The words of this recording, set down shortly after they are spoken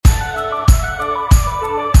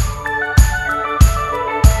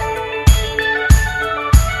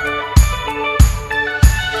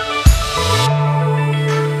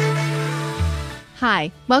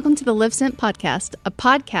Hi, welcome to the Live Sent podcast, a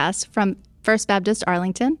podcast from First Baptist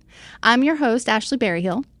Arlington. I'm your host, Ashley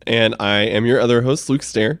Berryhill. And I am your other host, Luke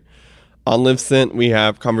Stair. On Live Sent, we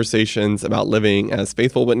have conversations about living as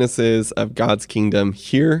faithful witnesses of God's kingdom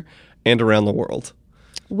here and around the world.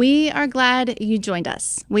 We are glad you joined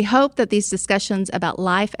us. We hope that these discussions about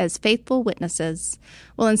life as faithful witnesses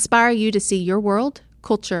will inspire you to see your world,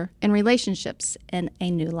 culture, and relationships in a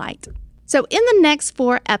new light. So in the next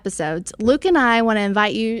 4 episodes, Luke and I want to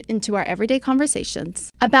invite you into our everyday conversations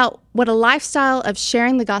about what a lifestyle of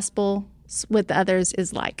sharing the gospel with others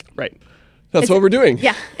is like. Right. That's what we're doing.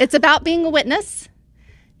 Yeah. It's about being a witness,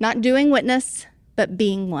 not doing witness, but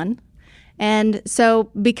being one. And so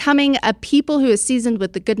becoming a people who is seasoned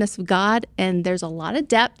with the goodness of God. And there's a lot of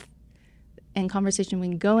depth and conversation. We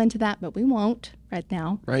can go into that, but we won't right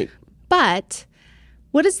now. Right. But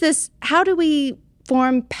what is this? How do we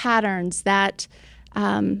form patterns that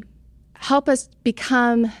help us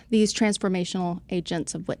become these transformational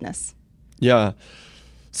agents of witness? Yeah.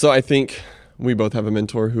 So I think we both have a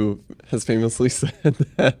mentor who has famously said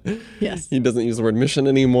that he doesn't use the word mission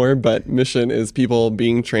anymore, but mission is people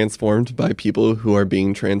being transformed by people who are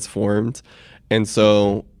being transformed. And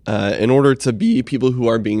so in order to be people who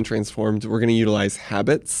are being transformed, we're going to utilize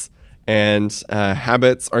habits. And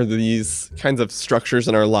habits are these kinds of structures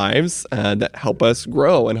in our lives that help us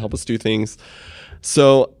grow and help us do things.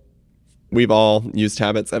 So we've all used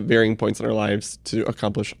habits at varying points in our lives to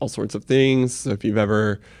accomplish all sorts of things. So if you've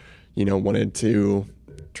ever, wanted to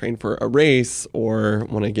train for a race or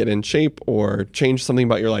want to get in shape or change something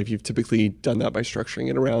about your life, you've typically done that by structuring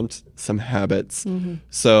it around some habits. Mm-hmm.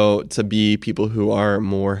 So to be people who are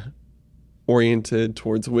more oriented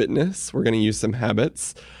towards witness, we're going to use some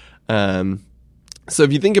habits. So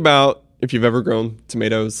if you think about if you've ever grown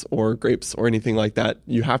tomatoes or grapes or anything like that,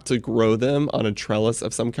 you have to grow them on a trellis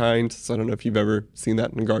of some kind. So I don't know if you've ever seen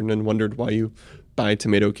that in a garden and wondered why you buy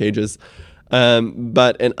tomato cages.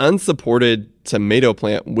 But an unsupported tomato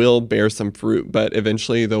plant will bear some fruit, but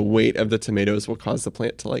eventually the weight of the tomatoes will cause the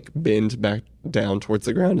plant to bend back down towards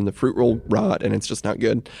the ground and the fruit will rot and it's just not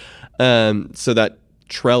good. So that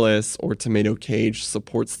trellis or tomato cage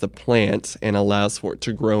supports the plant and allows for it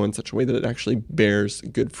to grow in such a way that it actually bears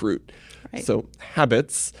good fruit. Right. So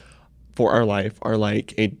habits for our life are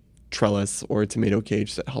like a trellis or a tomato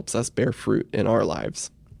cage that helps us bear fruit in our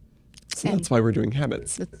lives. So that's why we're doing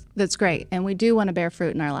habits. That's great. And we do want to bear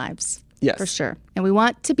fruit in our lives. Yes. For sure. And we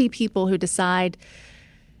want to be people who decide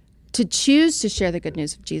to choose to share the good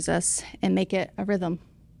news of Jesus and make it a rhythm.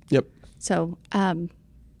 Yep. So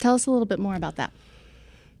tell us a little bit more about that.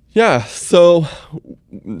 Yeah, so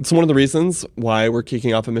it's one of the reasons why we're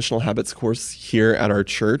kicking off a missional habits course here at our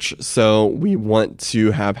church. So we want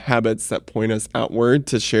to have habits that point us outward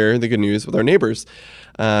to share the good news with our neighbors.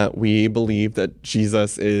 We believe that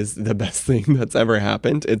Jesus is the best thing that's ever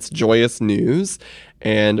happened. It's joyous news,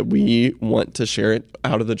 and we want to share it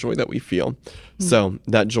out of the joy that we feel. Mm-hmm. So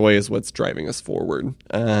that joy is what's driving us forward.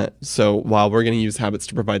 So while we're going to use habits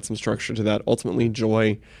to provide some structure to that, ultimately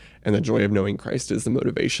joy and the joy of knowing Christ is the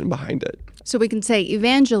motivation behind it. So we can say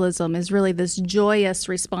evangelism is really this joyous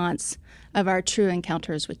response of our true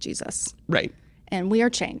encounters with Jesus. Right. And we are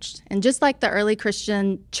changed. And just like the early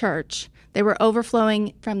Christian church, they were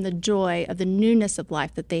overflowing from the joy of the newness of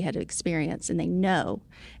life that they had experienced and they know.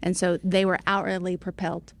 And so they were outwardly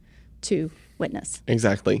propelled to witness.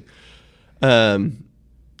 Exactly.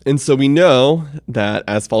 And so we know that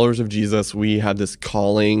as followers of Jesus, we have this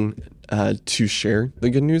calling to share the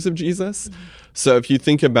good news of Jesus. Mm-hmm. So if you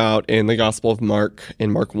think about in the Gospel of Mark,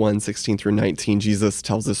 in Mark 1:16-19, Jesus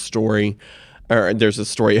tells a story, or there's a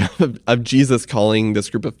story of Jesus calling this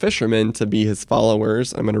group of fishermen to be his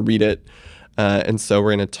followers. I'm going to read it. And so we're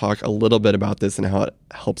going to talk a little bit about this and how it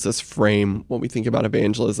helps us frame what we think about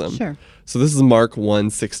evangelism. Sure. So this is Mark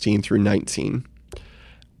 1:16-19.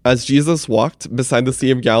 As Jesus walked beside the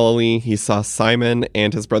Sea of Galilee, he saw Simon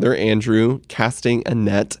and his brother Andrew casting a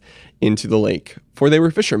net into the lake, for they were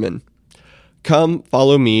fishermen. "Come,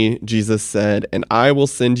 follow me," Jesus said, "and I will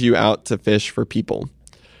send you out to fish for people."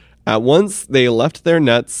 At once they left their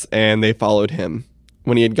nets and they followed him.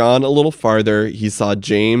 When he had gone a little farther, he saw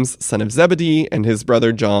James, son of Zebedee, and his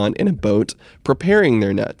brother John in a boat preparing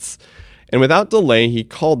their nets. And without delay he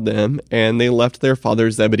called them, and they left their father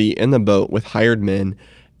Zebedee in the boat with hired men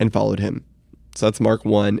and followed him. So that's Mark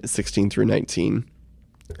 1:16-19.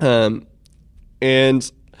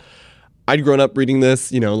 And I'd grown up reading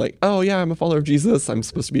this, oh yeah, I'm a follower of Jesus. I'm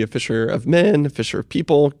supposed to be a fisher of men, a fisher of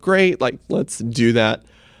people. Great, let's do that.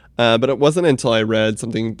 But it wasn't until I read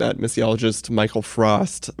something that missiologist Michael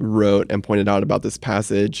Frost wrote and pointed out about this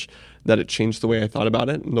passage that it changed the way I thought about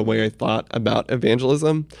it and the way I thought about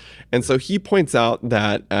evangelism. And so he points out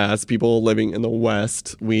that as people living in the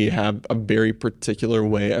West, we have a very particular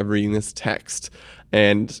way of reading this text.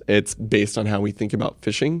 And it's based on how we think about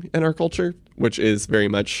fishing in our culture, which is very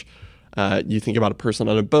much, you think about a person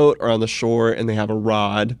on a boat or on the shore, and they have a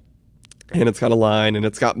rod, and it's got a line, and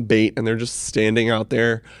it's got bait, and they're just standing out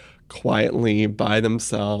there quietly by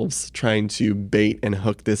themselves trying to bait and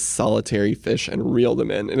hook this solitary fish and reel them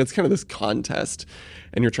in. And it's kind of this contest,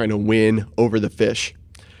 and you're trying to win over the fish.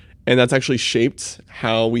 And that's actually shaped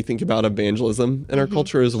how we think about evangelism in our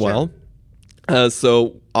culture as well.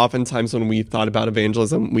 So oftentimes when we thought about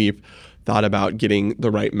evangelism, we've thought about getting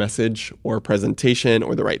the right message or presentation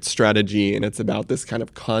or the right strategy. And it's about this kind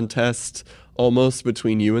of contest almost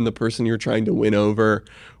between you and the person you're trying to win over.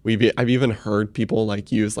 I've even heard people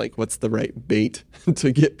like use like, what's the right bait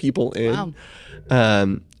to get people in?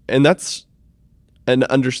 Wow. And that's an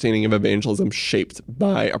understanding of evangelism shaped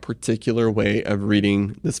by a particular way of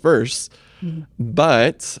reading this verse.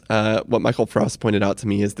 But what Michael Frost pointed out to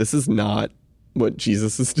me is this is not what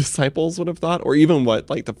Jesus' disciples would have thought, or even what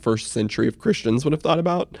like the first century of Christians would have thought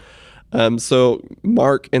about. So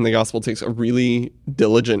Mark in the gospel takes a really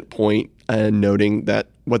diligent point noting that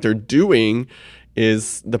what they're doing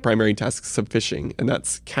is the primary tasks of fishing, and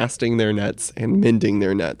that's casting their nets and mending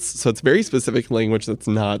their nets. So it's very specific language that's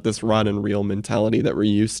not this rod and reel mentality that we're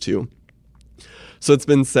used to. So it's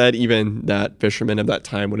been said even that fishermen of that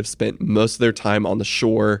time would have spent most of their time on the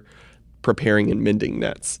shore preparing and mending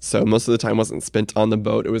nets. So most of the time wasn't spent on the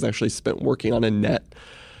boat. It was actually spent working on a net.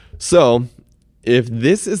 So if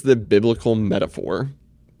this is the biblical metaphor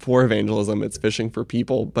for evangelism, it's fishing for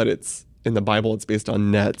people, but it's in the Bible, it's based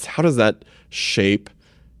on nets. How does that shape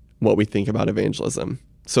what we think about evangelism?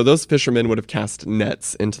 So those fishermen would have cast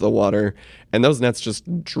nets into the water, and those nets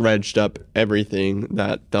just dredged up everything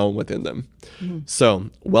that fell within them.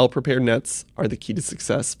 So well-prepared nets are the key to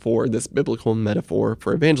success for this biblical metaphor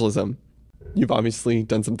for evangelism. You've obviously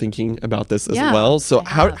done some thinking about this as well. So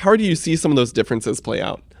how do you see some of those differences play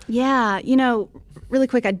out? Yeah, really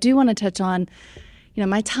quick, I do want to touch on,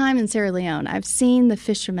 my time in Sierra Leone. I've seen the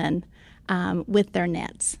fishermen with their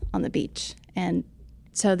nets on the beach. And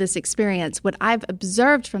so this experience, what I've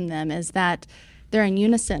observed from them is that they're in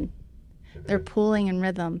unison. They're pulling in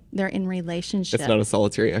rhythm. They're in relationship. It's not a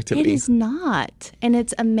solitary activity. It is not. And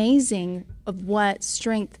it's amazing of what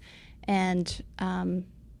strength and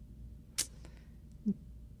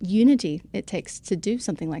unity it takes to do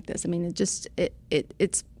something like this. I mean,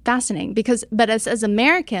 it's fascinating but as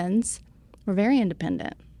Americans, we're very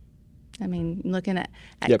independent. I mean, looking at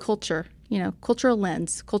culture, cultural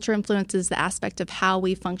lens, culture influences the aspect of how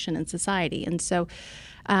we function in society. And so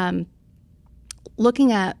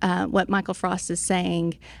looking at what Michael Frost is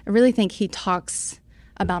saying, I really think he talks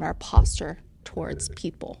about our posture towards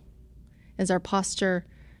people. Is our posture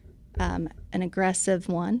an aggressive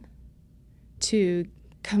one to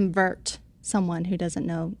convert someone who doesn't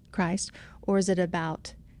know Christ, or is it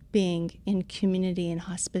about being in community and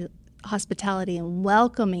hospitality and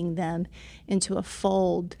welcoming them into a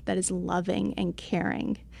fold that is loving and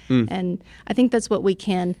caring? And I think that's what we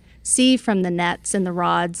can see from the nets and the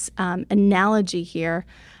rods analogy here,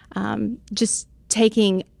 just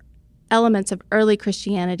taking elements of early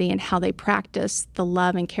Christianity and how they practice the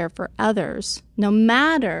love and care for others, no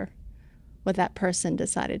matter what that person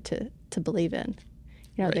decided to believe in.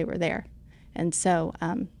 Right. They were there. And so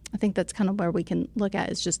I think that's kind of where we can look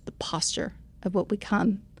at is just the posture of what we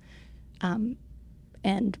come.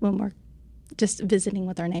 And when we're just visiting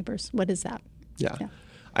with our neighbors, what is that? Yeah.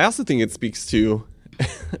 I also think it speaks to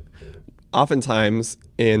oftentimes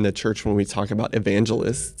in the church when we talk about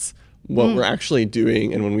evangelists, what we're actually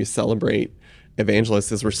doing and when we celebrate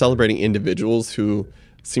evangelists is we're celebrating individuals who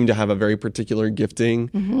seem to have a very particular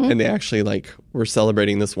gifting, and they actually we're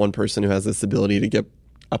celebrating this one person who has this ability to get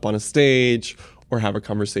up on a stage or have a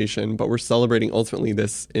conversation, but we're celebrating ultimately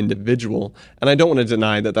this individual. And I don't want to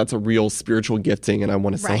deny that that's a real spiritual gifting, and I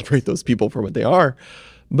want to celebrate those people for what they are.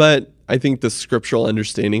 But I think the scriptural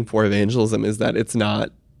understanding for evangelism is that it's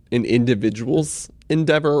not an individual's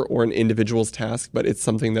endeavor or an individual's task, but it's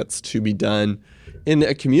something that's to be done in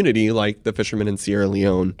a community like the fishermen in Sierra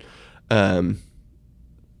Leone. Yeah,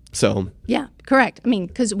 correct. I mean,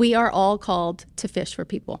 because we are all called to fish for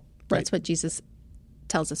people. That's what Jesus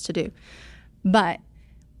tells us to do. But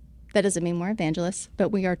that doesn't mean we're evangelists, but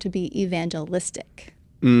we are to be evangelistic.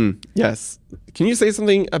 Yes. Can you say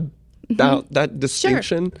something about that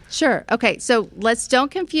distinction? Sure. Okay, so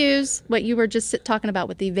don't confuse what you were just talking about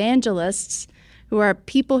with the evangelists, who are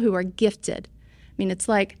people who are gifted. I mean, it's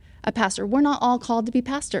like a pastor. We're not all called to be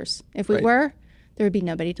pastors. If we were, there would be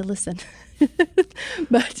nobody to listen.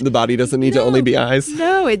 But the body doesn't need to only be eyes.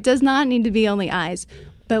 No, it does not need to be only eyes.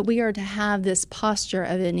 But we are to have this posture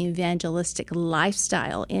of an evangelistic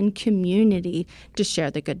lifestyle in community to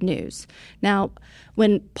share the good news. Now,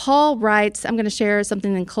 when Paul writes, I'm going to share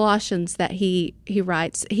something in Colossians that he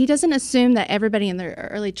writes. He doesn't assume that everybody in the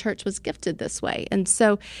early church was gifted this way. And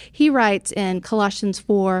so he writes in Colossians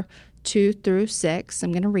 4:2-6,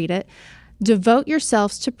 I'm going to read it, "Devote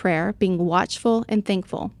yourselves to prayer, being watchful and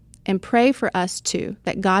thankful. And pray for us, too,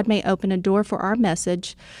 that God may open a door for our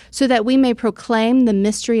message, so that we may proclaim the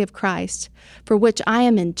mystery of Christ, for which I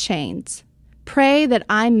am in chains. Pray that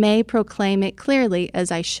I may proclaim it clearly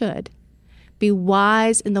as I should. Be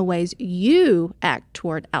wise in the ways you act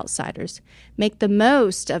toward outsiders. Make the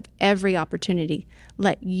most of every opportunity.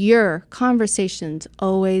 Let your conversations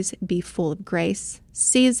always be full of grace,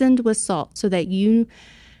 seasoned with salt, so that you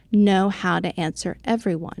know how to answer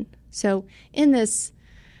everyone." So in this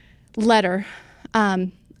letter,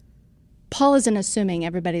 Paul isn't assuming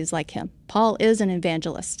everybody's like him. Paul is an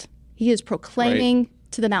evangelist. He is proclaiming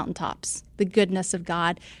to the mountaintops the goodness of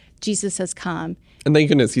God. Jesus has come. And thank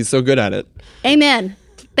goodness he's so good at it. Amen.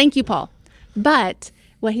 Thank you, Paul. But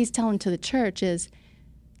what he's telling to the church is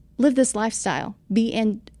live this lifestyle,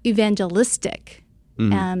 be evangelistic,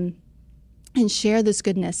 and share this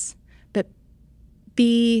goodness, but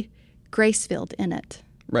be grace-filled in it.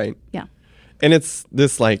 Right. Yeah. And it's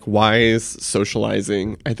this like wise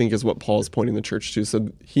socializing, I think, is what Paul is pointing the church to. So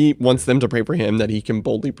he wants them to pray for him that he can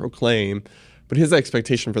boldly proclaim. But his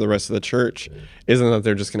expectation for the rest of the church isn't that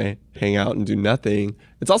they're just going to hang out and do nothing.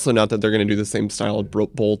 It's also not that they're going to do the same style of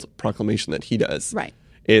bold proclamation that he does. Right.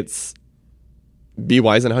 It's be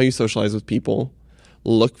wise in how you socialize with people,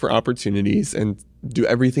 look for opportunities, and do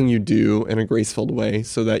everything you do in a grace-filled way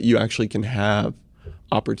so that you actually can have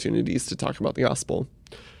opportunities to talk about the gospel.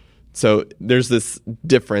 So there's this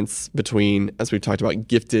difference between, as we've talked about,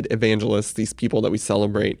 gifted evangelists, these people that we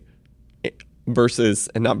celebrate, versus,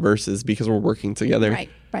 and not versus because we're working together,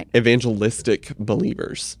 right. evangelistic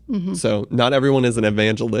believers. Mm-hmm. So not everyone is an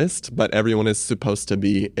evangelist, but everyone is supposed to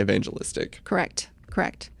be evangelistic. Correct.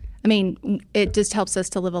 I mean, it just helps us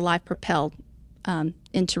to live a life propelled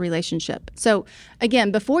into relationship. So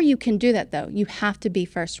again, before you can do that, though, you have to be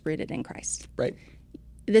first rooted in Christ. Right.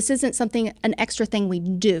 This isn't an extra thing we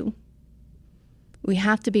do. We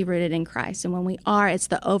have to be rooted in Christ. And when we are, it's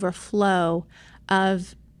the overflow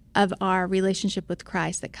of our relationship with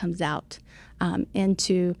Christ that comes out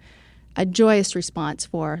into a joyous response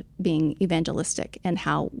for being evangelistic and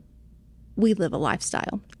how we live a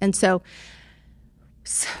lifestyle. And so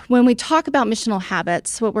when we talk about missional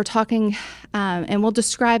habits, what we're talking, and we'll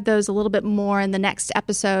describe those a little bit more in the next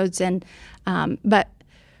episodes, but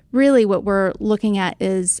really what we're looking at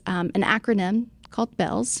is an acronym called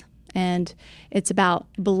BELLS, and it's about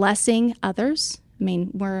blessing others. I mean,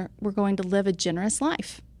 we're going to live a generous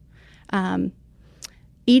life.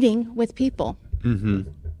 Eating with people. Mm-hmm.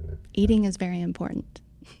 Eating is very important.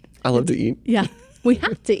 I love to eat. Yeah, we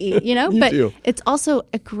have to eat, but do. It's also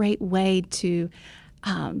a great way to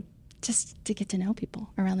just to get to know people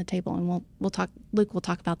around the table, and Luke will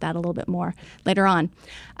talk about that a little bit more later on.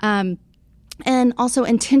 And also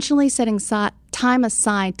intentionally setting time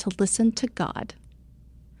aside to listen to God.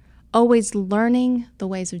 Always learning the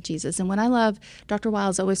ways of Jesus. And what I love, Dr.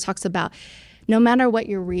 Wiles always talks about, no matter what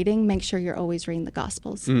you're reading, make sure you're always reading the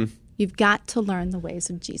Gospels. You've got to learn the ways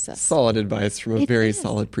of Jesus. Solid advice from a very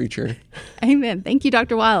solid preacher. Amen. Thank you,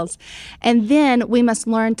 Dr. Wiles. And then we must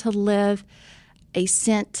learn to live a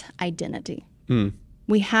sent identity.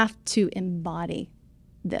 We have to embody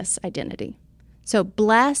this identity. So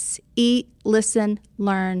bless, eat, listen,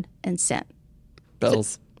 learn, and sent.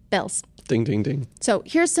 Bells. Bells. Ding, ding, ding. So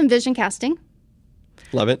here's some vision casting.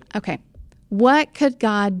 Love it. Okay. What could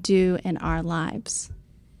God do in our lives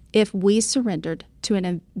if we surrendered to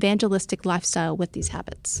an evangelistic lifestyle with these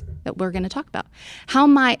habits that we're going to talk about? How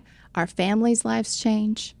might our families' lives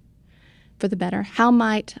change for the better? How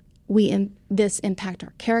might this impact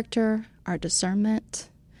our character, our discernment,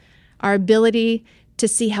 our ability to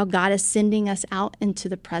see how God is sending us out into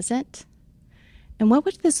the present? And what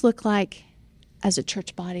would this look like as a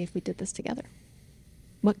church body if we did this together?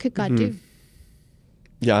 What could God do?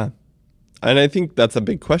 Yeah. And I think that's a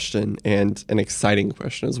big question and an exciting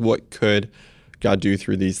question is what could God do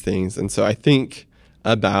through these things? And so I think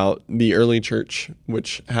about the early church,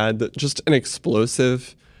 which had just an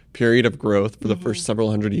explosive period of growth for the first several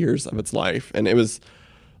hundred years of its life. And it was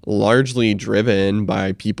largely driven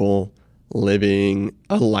by people living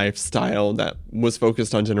a lifestyle that was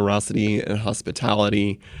focused on generosity and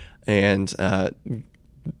hospitality and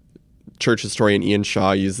church historian Ian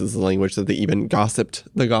Shaw uses the language that they even gossiped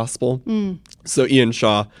the gospel. So Ian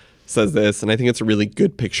Shaw says this, and I think it's a really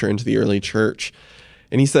good picture into the early church.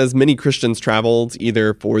 And he says many Christians traveled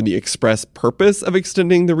either for the express purpose of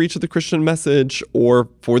extending the reach of the Christian message or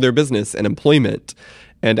for their business and employment.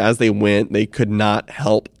 And as they went, they could not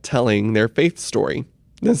help telling their faith story.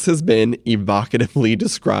 This has been evocatively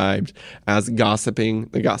described as gossiping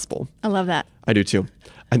the gospel. I love that. I do too.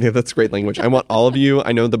 I think that's great language. I want all of you,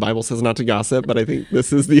 I know the Bible says not to gossip, but I think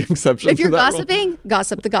this is the exception. If you're to that gossiping, rule.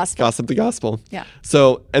 gossip the gospel. Gossip the gospel. Yeah.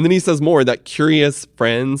 So, and then he says more that curious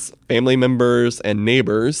friends, family members, and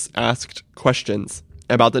neighbors asked questions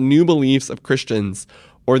about the new beliefs of Christians,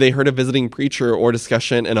 or they heard a visiting preacher or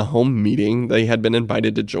discussion in a home meeting they had been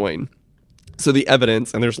invited to join. So the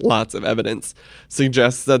evidence, and there's lots of evidence,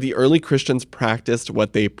 suggests that the early Christians practiced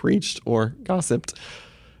what they preached or gossiped.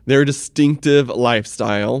 Their distinctive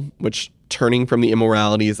lifestyle, which turning from the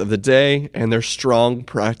immoralities of the day, and their strong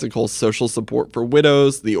practical social support for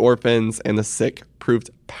widows, the orphans, and the sick proved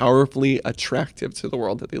powerfully attractive to the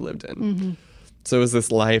world that they lived in. So it was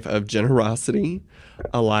this life of generosity,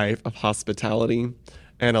 a life of hospitality,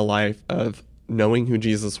 and a life of knowing who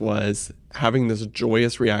Jesus was, having this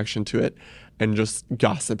joyous reaction to it, and just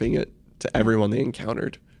gossiping it to everyone they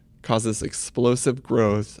encountered. Caused this explosive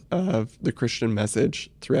growth of the Christian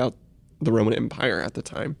message throughout the Roman Empire at the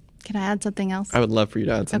time. Can I add something else? I would love for you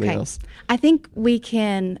to add something else. I think we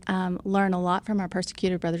can learn a lot from our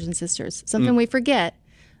persecuted brothers and sisters. Something we forget,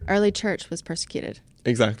 early church was persecuted.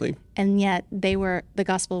 Exactly. And yet the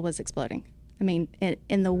gospel was exploding. I mean,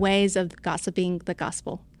 in the ways of gossiping the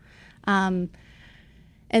gospel. And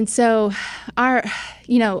so I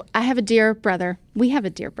have a dear brother. We have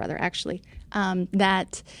a dear brother, actually,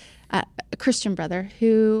 that a Christian brother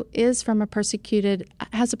who is from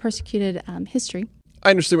has a persecuted history.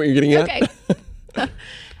 I understand what you're getting at. Okay.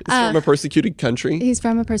 He's from a persecuted country. He's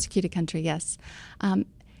from a persecuted country, yes.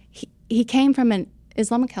 He came from an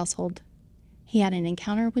Islamic household. He had an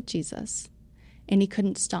encounter with Jesus, and he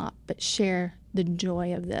couldn't stop but share the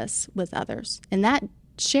joy of this with others. And that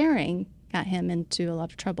sharing got him into a lot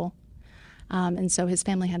of trouble. And so his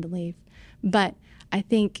family had to leave. But I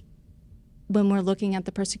think when we're looking at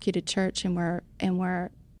the persecuted church and we're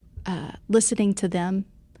listening to them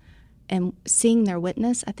and seeing their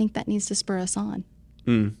witness, I think that needs to spur us on.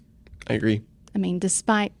 I agree. I mean,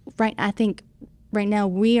 I think right now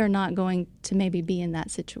we are not going to maybe be in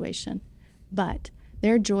that situation, but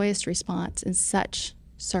their joyous response in such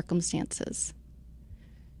circumstances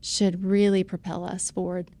should really propel us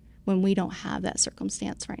forward when we don't have that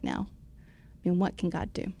circumstance right now. I mean, what can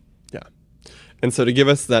God do? Yeah. And so to give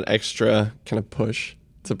us that extra kind of push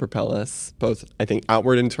to propel us both, I think,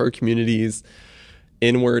 outward into our communities,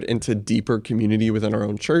 inward into deeper community within our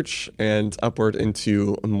own church, and upward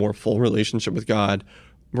into a more full relationship with God,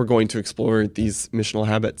 we're going to explore these missional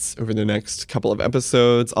habits over the next couple of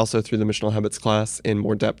episodes, also through the missional habits class in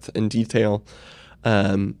more depth and detail.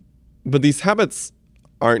 But these habits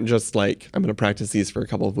aren't just like, I'm going to practice these for a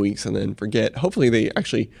couple of weeks and then forget. Hopefully they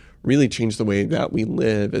actually really change the way that we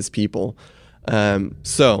live as people.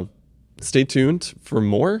 So stay tuned for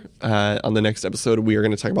more. On the next episode, we are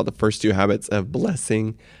going to talk about the first two habits of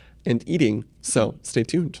blessing and eating. So stay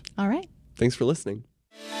tuned. All right. Thanks for listening.